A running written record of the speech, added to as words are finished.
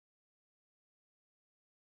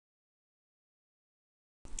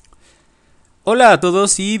Hola a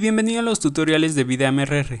todos y bienvenidos a los tutoriales de Vida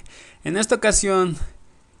MRR. En esta ocasión,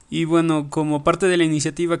 y bueno, como parte de la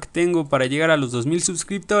iniciativa que tengo para llegar a los 2000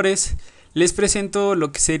 suscriptores, les presento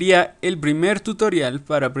lo que sería el primer tutorial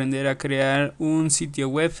para aprender a crear un sitio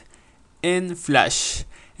web en Flash.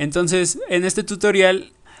 Entonces, en este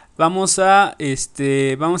tutorial vamos a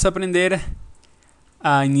aprender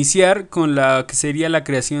a iniciar con la que sería la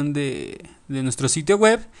creación de nuestro sitio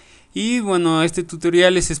web. Y bueno, este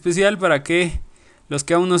tutorial es especial para que los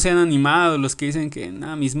que aún no se han animado, los que dicen que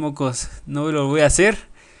nada, mis mocos, no lo voy a hacer.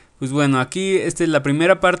 Pues bueno, aquí esta es la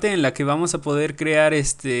primera parte en la que vamos a poder crear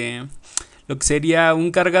lo que sería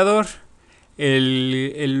un cargador.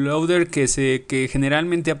 El loader que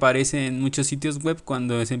generalmente aparece en muchos sitios web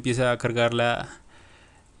cuando se empieza a cargar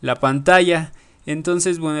la pantalla.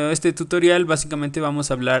 Entonces, bueno, este tutorial básicamente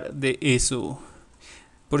vamos a hablar de eso.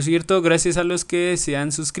 Por cierto, gracias a los que se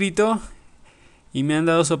han suscrito y me han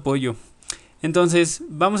dado su apoyo. Entonces,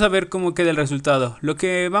 vamos a ver cómo queda el resultado. Lo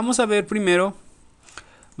que vamos a ver primero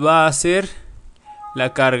va a ser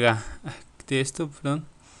la carga de esto, perdón.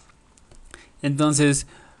 Entonces,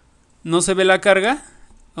 no se ve la carga.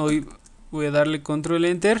 Hoy voy a darle control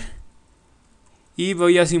enter y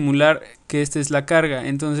voy a simular que esta es la carga.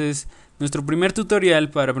 Entonces, nuestro primer tutorial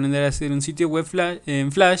para aprender a hacer un sitio web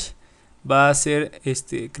en Flash va a ser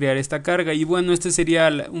crear esta carga. Y bueno, este sería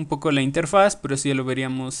un poco la interfaz, pero eso ya lo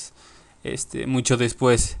veríamos mucho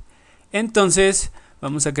después. Entonces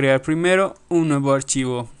vamos a crear primero un nuevo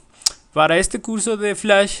archivo. Para este curso de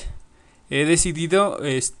Flash he decidido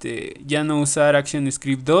ya no usar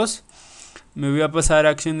ActionScript 2. Me voy a pasar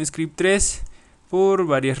a ActionScript 3 por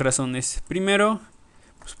varias razones. Primero,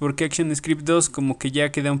 pues porque ActionScript 2 como que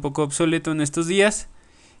ya queda un poco obsoleto en estos días.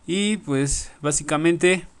 Y pues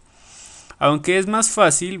básicamente, aunque es más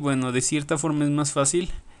fácil, bueno, de cierta forma es más fácil,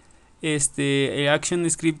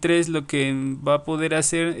 ActionScript 3 lo que va a poder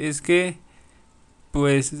hacer es que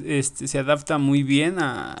pues se adapta muy bien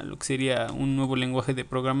a lo que sería un nuevo lenguaje de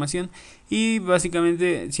programación y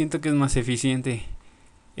básicamente siento que es más eficiente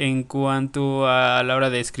en cuanto a la hora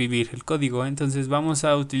de escribir el código. Entonces vamos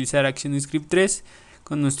a utilizar ActionScript 3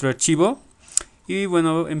 con nuestro archivo y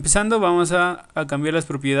bueno, empezando vamos a cambiar las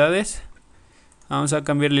propiedades. Vamos a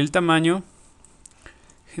cambiarle el tamaño.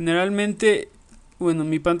 Generalmente, bueno,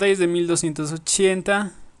 mi pantalla es de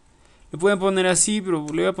 1280. Le pueden poner así, pero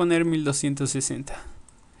le voy a poner 1260.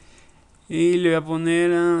 Y le voy a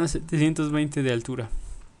poner a 720 de altura.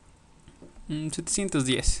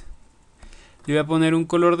 710. Le voy a poner un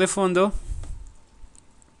color de fondo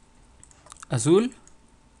azul.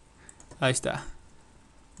 Ahí está.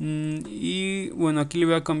 Y bueno, aquí le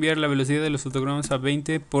voy a cambiar la velocidad de los fotogramas a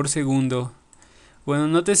 20 por segundo. Bueno,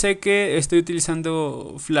 nótese que estoy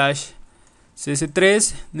utilizando Flash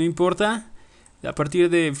CS3, no importa. A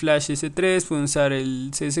partir de Flash CS3 pueden usar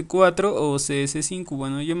el CS4 o CS5.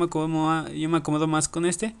 Bueno, yo me acomodo más con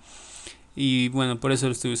este. Y bueno, por eso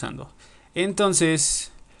lo estoy usando.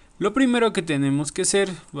 Entonces, lo primero que tenemos que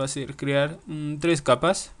hacer va a ser crear 3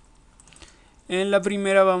 capas. En la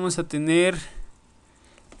primera vamos a tener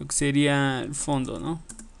lo que sería el fondo, ¿no?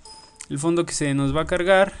 El fondo que se nos va a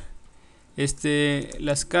cargar.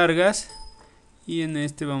 Las cargas. Y en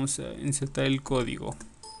este vamos a insertar el código.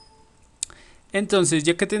 Entonces,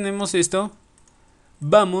 ya que tenemos esto,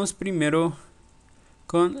 vamos primero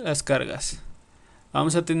con las cargas.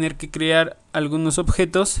 Vamos a tener que crear algunos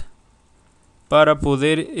objetos para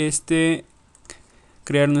poder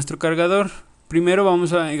crear nuestro cargador. Primero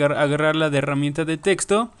vamos a agarrar la de herramienta de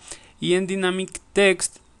texto y en Dynamic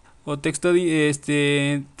Text o texto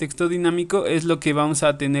dinámico es lo que vamos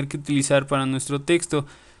a tener que utilizar para nuestro texto.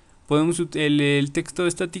 El texto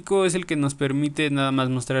estático es el que nos permite nada más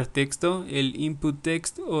mostrar texto, el input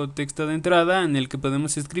text o texto de entrada en el que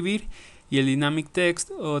podemos escribir, y el dynamic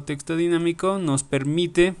text o texto dinámico nos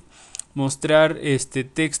permite mostrar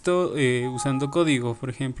texto usando código, por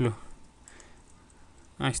ejemplo.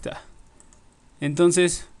 Ahí está.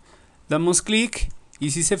 Entonces damos clic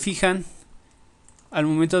y si se fijan, al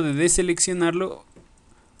momento de deseleccionarlo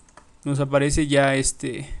nos aparece ya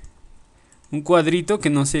un cuadrito que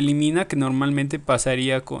no se elimina, que normalmente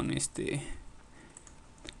pasaría con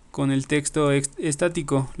con el texto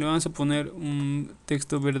estático. Le vamos a poner un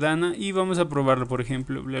texto verdana y vamos a probarlo, por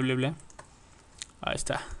ejemplo, bla bla bla. Ahí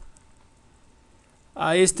está.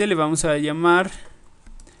 A le vamos a llamar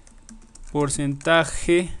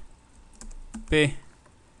porcentaje P.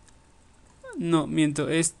 No, miento,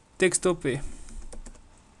 es texto P.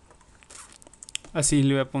 Así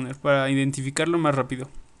le voy a poner para identificarlo más rápido.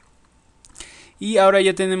 Y ahora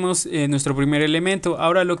ya tenemos nuestro primer elemento.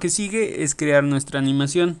 Ahora lo que sigue es crear nuestra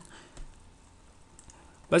animación.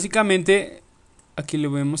 Básicamente aquí le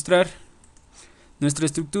voy a mostrar. Nuestra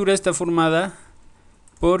estructura está formada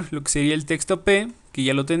por lo que sería el texto P, que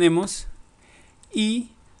ya lo tenemos,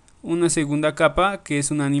 y una segunda capa que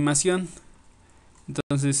es una animación.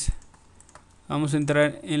 Entonces vamos a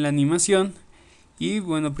entrar en la animación y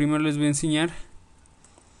bueno, primero les voy a enseñar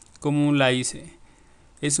cómo la hice.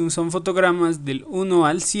 Son fotogramas del 1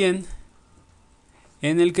 al 100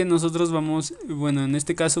 en el que nosotros vamos, bueno, en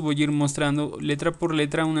este caso voy a ir mostrando letra por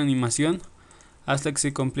letra una animación hasta que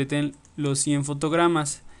se completen los 100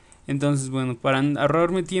 fotogramas. Entonces, bueno, para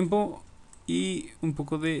ahorrarme tiempo y un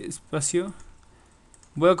poco de espacio,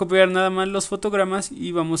 voy a copiar nada más los fotogramas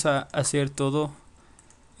y vamos a hacer todo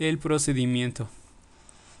el procedimiento.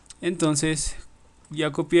 Entonces,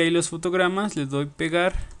 ya copié ahí los fotogramas, les doy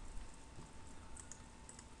pegar.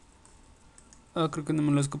 Creo que no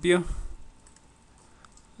me los copió.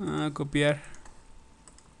 Copiar.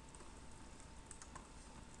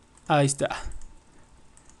 Ahí está.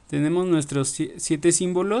 Tenemos nuestros 7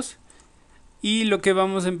 símbolos. Y lo que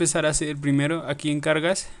vamos a empezar a hacer primero, aquí en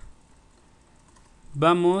cargas,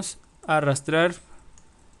 vamos a arrastrar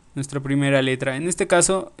nuestra primera letra. En este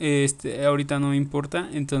caso, ahorita no me importa,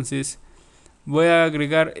 entonces voy a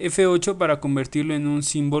agregar F8 para convertirlo en un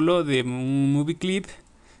símbolo de un movie clip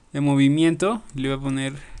de movimiento. Le voy a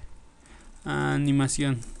poner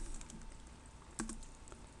animación.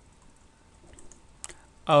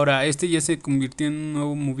 Ahora este ya se convirtió en un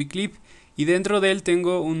nuevo movie clip y dentro de él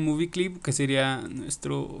tengo un movie clip que sería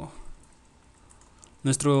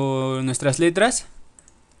nuestras letras.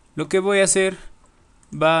 Lo que voy a hacer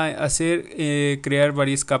crear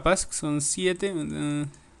varias capas, son 7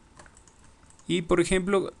 y por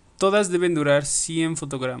ejemplo todas deben durar 100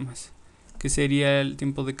 fotogramas, que sería el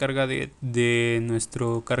tiempo de carga de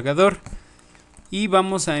nuestro cargador. Y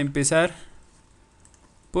vamos a empezar,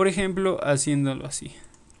 por ejemplo, haciéndolo así.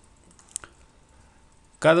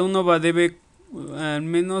 Cada uno debe al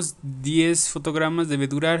menos 10 fotogramas debe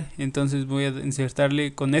durar. Entonces voy a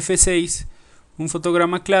insertarle con F6 un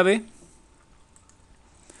fotograma clave.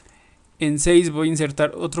 En 6 voy a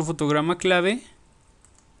insertar otro fotograma clave.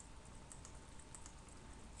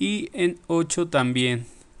 Y en 8 también.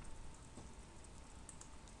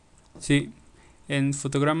 Sí, en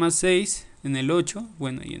fotograma 6, en el 8,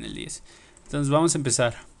 bueno, y en el 10. Entonces vamos a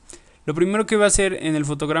empezar. Lo primero que va a hacer en el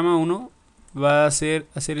fotograma 1 va a ser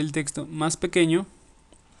hacer el texto más pequeño.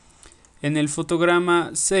 En el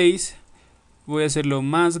fotograma 6 voy a hacerlo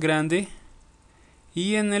más grande.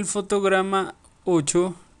 Y en el fotograma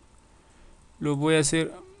 8 lo voy a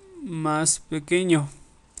hacer más pequeño.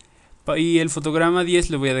 Y el fotograma 10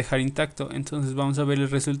 lo voy a dejar intacto. Entonces vamos a ver el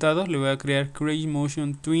resultado. Le voy a crear Create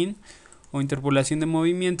Motion Twin o interpolación de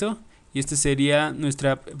movimiento. Y esta sería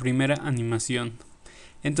nuestra primera animación.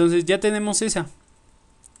 Entonces ya tenemos esa.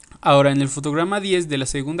 Ahora en el fotograma 10 de la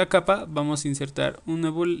segunda capa vamos a insertar un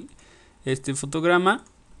nuevo fotograma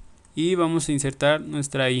y vamos a insertar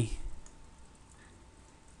nuestra I.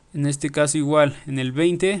 En este caso igual, en el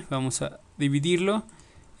 20 vamos a dividirlo,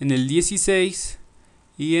 en el 16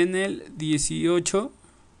 y en el 18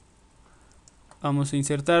 vamos a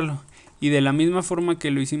insertarlo. Y de la misma forma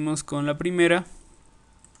que lo hicimos con la primera,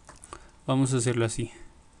 vamos a hacerlo así.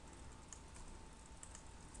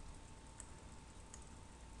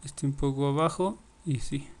 Un poco abajo y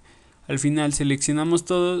sí. Al final seleccionamos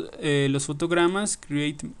todos los fotogramas,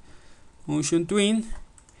 Create Motion Twin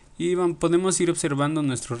y podemos ir observando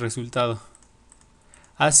nuestro resultado.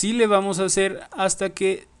 Así le vamos a hacer hasta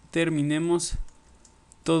que terminemos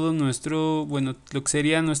todo nuestro, bueno, lo que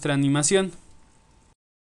sería nuestra animación.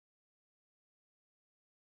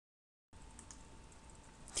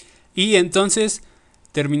 Y entonces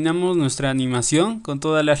terminamos nuestra animación con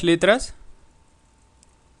todas las letras.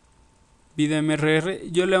 Vida MRR,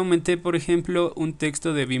 yo le aumenté por ejemplo un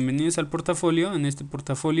texto de bienvenidos al portafolio, en este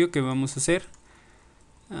portafolio que vamos a hacer.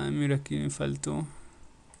 Mira, aquí me faltó.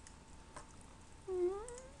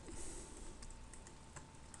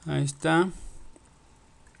 Ahí está.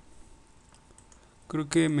 Creo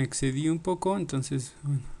que me excedí un poco, entonces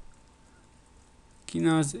bueno, aquí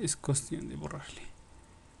nada más es cuestión de borrarle.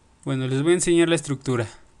 Bueno, les voy a enseñar la estructura.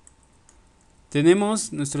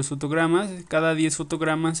 Tenemos nuestros fotogramas, cada 10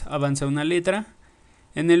 fotogramas avanza una letra.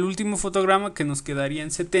 En el último fotograma, que nos quedarían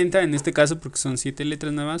 70, en este caso porque son 7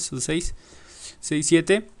 letras nada más, son 6,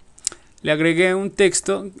 7, le agregué un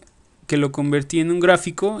texto que lo convertí en un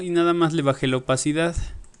gráfico y nada más le bajé la opacidad.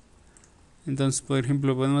 Entonces, por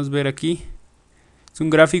ejemplo, podemos ver aquí, es un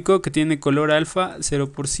gráfico que tiene color alfa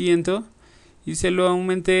 0% y se lo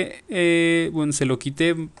aumenté, bueno, se lo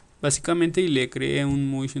quité básicamente y le creé un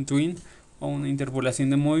motion twin o una interpolación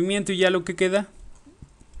de movimiento y ya lo que queda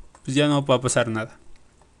pues ya no va a pasar nada.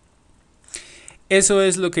 Eso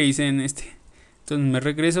es lo que hice en este. Entonces me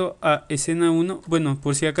regreso a escena 1. Bueno,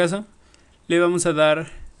 por si acaso, le vamos a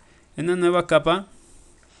dar en una nueva capa.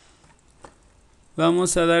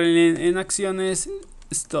 Vamos a darle en acciones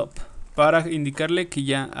stop para indicarle que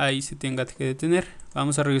ya ahí se tenga que detener.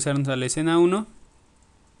 Vamos a regresarnos a la escena 1.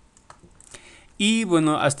 Y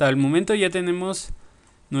bueno, hasta el momento ya tenemos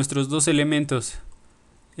nuestros dos elementos,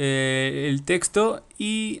 el texto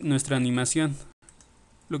y nuestra animación.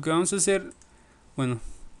 Lo que vamos a hacer, bueno,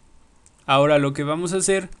 ahora lo que vamos a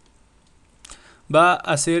hacer va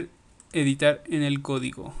a ser editar en el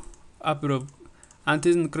código. Pero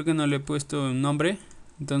antes creo que no le he puesto un nombre,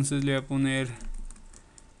 entonces le voy a poner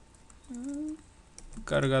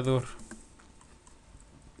cargador.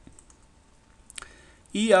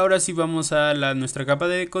 Y ahora sí vamos a nuestra capa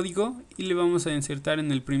de código y le vamos a insertar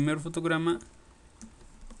en el primer fotograma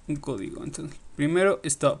un código. Entonces, primero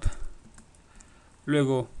stop.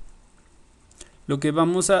 Luego, lo que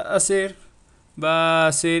vamos a hacer va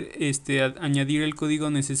a ser añadir el código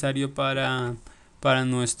necesario para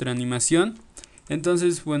nuestra animación.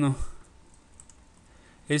 Entonces, bueno,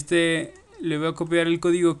 le voy a copiar el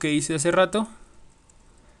código que hice hace rato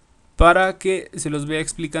para que se los vea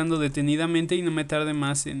explicando detenidamente y no me tarde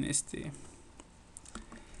más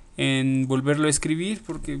en volverlo a escribir,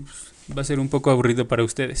 porque va a ser un poco aburrido para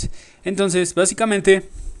ustedes. Entonces, básicamente,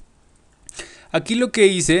 aquí lo que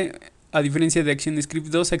hice, a diferencia de ActionScript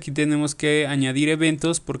 2, aquí tenemos que añadir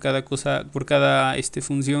eventos por cada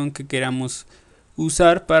función que queramos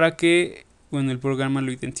usar para que el programa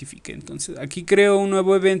lo identifique. Entonces, aquí creo un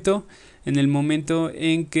nuevo evento en el momento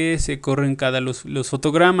en que se corren los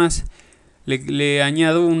fotogramas. Le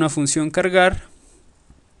añado una función cargar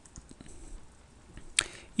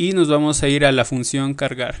y nos vamos a ir a la función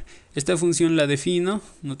cargar. Esta función la defino,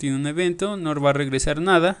 no tiene un evento, no va a regresar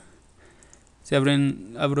nada.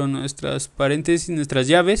 Abro nuestras paréntesis, nuestras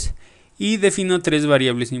llaves, y defino tres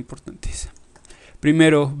variables importantes.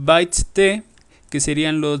 Primero, bytes t, que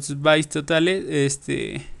serían los bytes totales,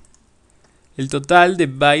 el total de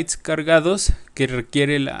bytes cargados que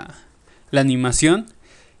requiere la animación.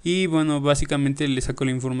 Y bueno, básicamente le saco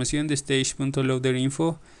la información de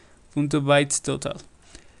stage.loaderinfo.bytes total.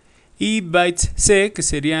 Y bytes c, que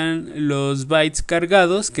serían los bytes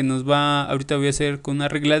cargados, que ahorita voy a hacer con una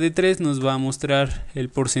regla de 3, nos va a mostrar el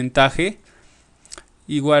porcentaje.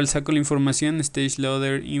 Igual saco la información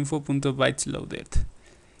stageLoaderInfo.bytesLoaded.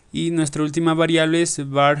 Y nuestra última variable es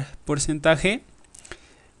var porcentaje,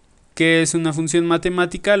 que es una función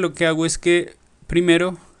matemática. Lo que hago es que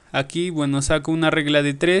primero aquí, saco una regla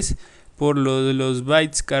de 3 por lo de los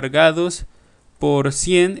bytes cargados por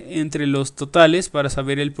 100 entre los totales para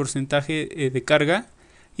saber el porcentaje de carga,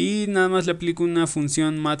 y nada más le aplico una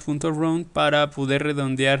función math.round para poder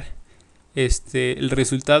redondear el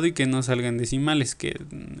resultado y que no salgan decimales, que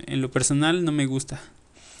en lo personal no me gusta.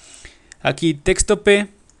 Aquí texto p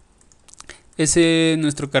es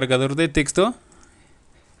nuestro cargador de texto.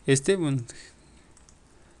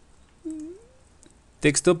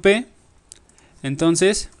 Texto p.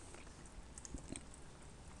 Entonces,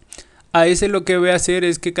 a ese lo que voy a hacer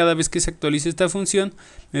es que cada vez que se actualice esta función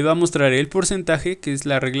me va a mostrar el porcentaje, que es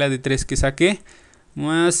la regla de 3 que saqué,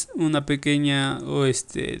 más una pequeña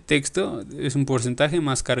texto, es un porcentaje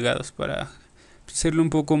más cargados para hacerlo un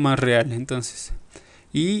poco más real. Entonces,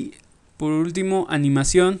 y por último,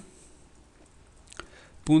 animación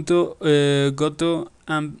 .goto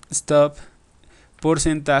stop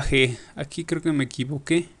porcentaje. Aquí creo que me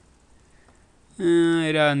equivoqué.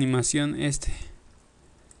 Era animación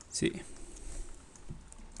sí,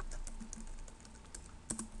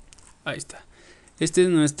 ahí está. Este es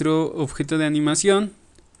nuestro objeto de animación.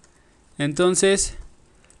 Entonces,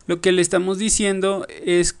 lo que le estamos diciendo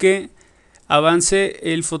es que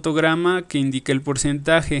avance el fotograma que indica el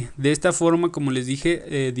porcentaje. De esta forma, como les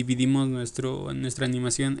dije, dividimos nuestra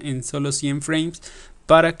animación en solo 100 frames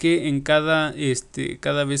para que en cada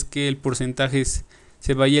vez que el porcentaje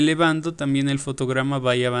se vaya elevando, también el fotograma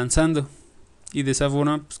vaya avanzando, y de esa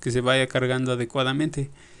forma que se vaya cargando adecuadamente.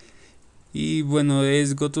 Y bueno,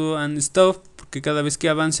 es goto and stop porque cada vez que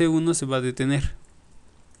avance uno se va a detener.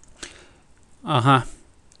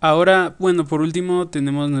 Ahora, por último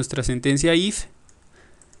tenemos nuestra sentencia if,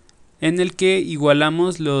 en el que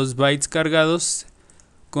igualamos los bytes cargados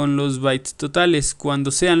con los bytes totales. Cuando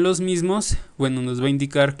sean los mismos, nos va a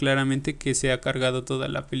indicar claramente que se ha cargado toda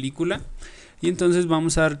la película, y entonces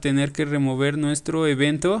vamos a tener que remover nuestro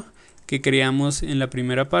evento que creamos en la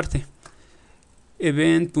primera parte.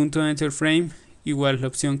 Event.enterFrame igual la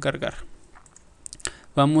opción cargar.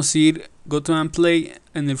 vamos a ir Go to and Play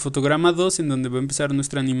en el fotograma 2, en donde va a empezar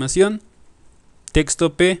nuestra animación.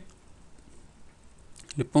 Texto P,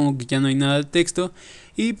 le pongo que ya no hay nada de texto,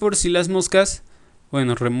 y por si las moscas,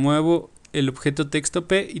 bueno, remuevo el objeto texto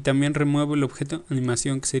P y también remuevo el objeto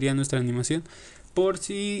animación, que sería nuestra animación, por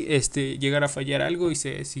si llegara a fallar algo y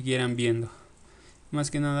se siguieran viendo.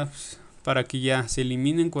 Más que nada pues, para que ya se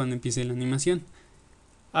eliminen cuando empiece la animación.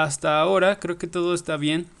 Hasta ahora creo que todo está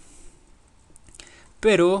bien,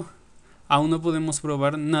 pero aún no podemos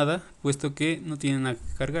probar nada, puesto que no tienen nada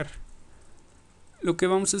que cargar. Lo que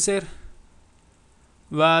vamos a hacer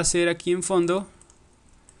va a ser aquí en fondo,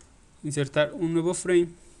 insertar un nuevo frame.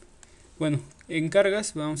 Bueno, en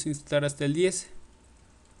cargas vamos a insertar hasta el 10.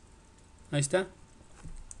 Ahí está.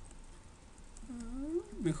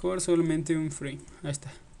 Mejor solamente un frame. Ahí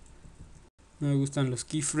está. No me gustan los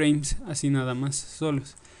keyframes así nada más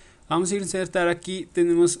solos. Vamos a insertar aquí,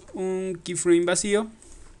 tenemos un keyframe vacío.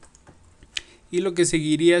 Y lo que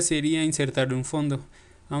seguiría sería insertar un fondo.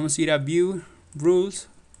 Vamos a ir a View, Rules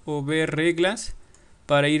o ver reglas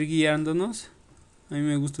para ir guiándonos. A mí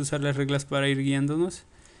me gusta usar las reglas para ir guiándonos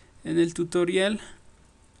en el tutorial.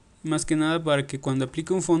 Más que nada para que cuando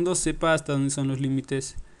aplique un fondo sepa hasta dónde son los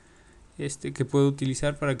límites que puedo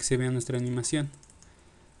utilizar para que se vea nuestra animación.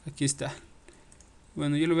 Aquí está.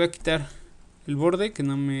 Bueno, yo le voy a quitar el borde que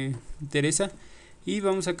no me interesa y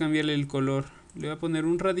vamos a cambiarle el color. Le voy a poner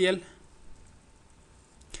un radial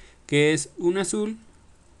que es un azul,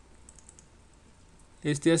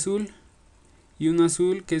 este azul y un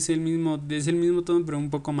azul que es el mismo tono pero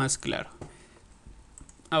un poco más claro.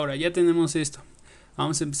 Ahora ya tenemos esto.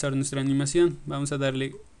 Vamos a empezar nuestra animación. Vamos a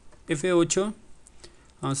darle F8.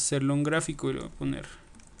 Vamos a hacerlo un gráfico y le voy a poner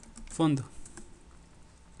fondo.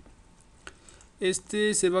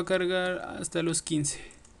 Se va a cargar hasta los 15.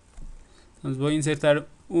 Entonces voy a insertar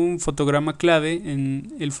un fotograma clave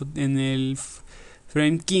en el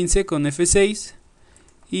frame 15 con F6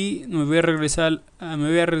 y me voy a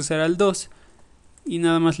regresar al 2 y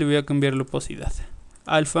nada más le voy a cambiar la opacidad.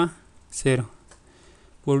 Alfa 0.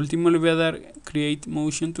 Por último le voy a dar Create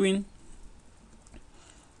Motion Twin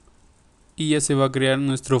y ya se va a crear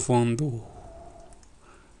nuestro fondo.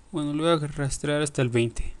 Bueno, lo voy a arrastrar hasta el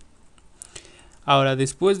 20. Ahora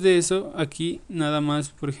después de eso, aquí nada más,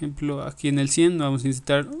 por ejemplo, aquí en el 100 vamos a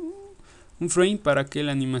insertar un frame para que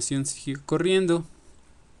la animación siga corriendo.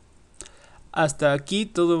 Hasta aquí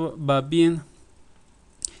todo va bien.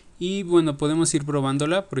 Y bueno, podemos ir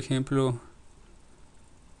probándola, por ejemplo,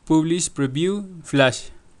 Publish Preview Flash.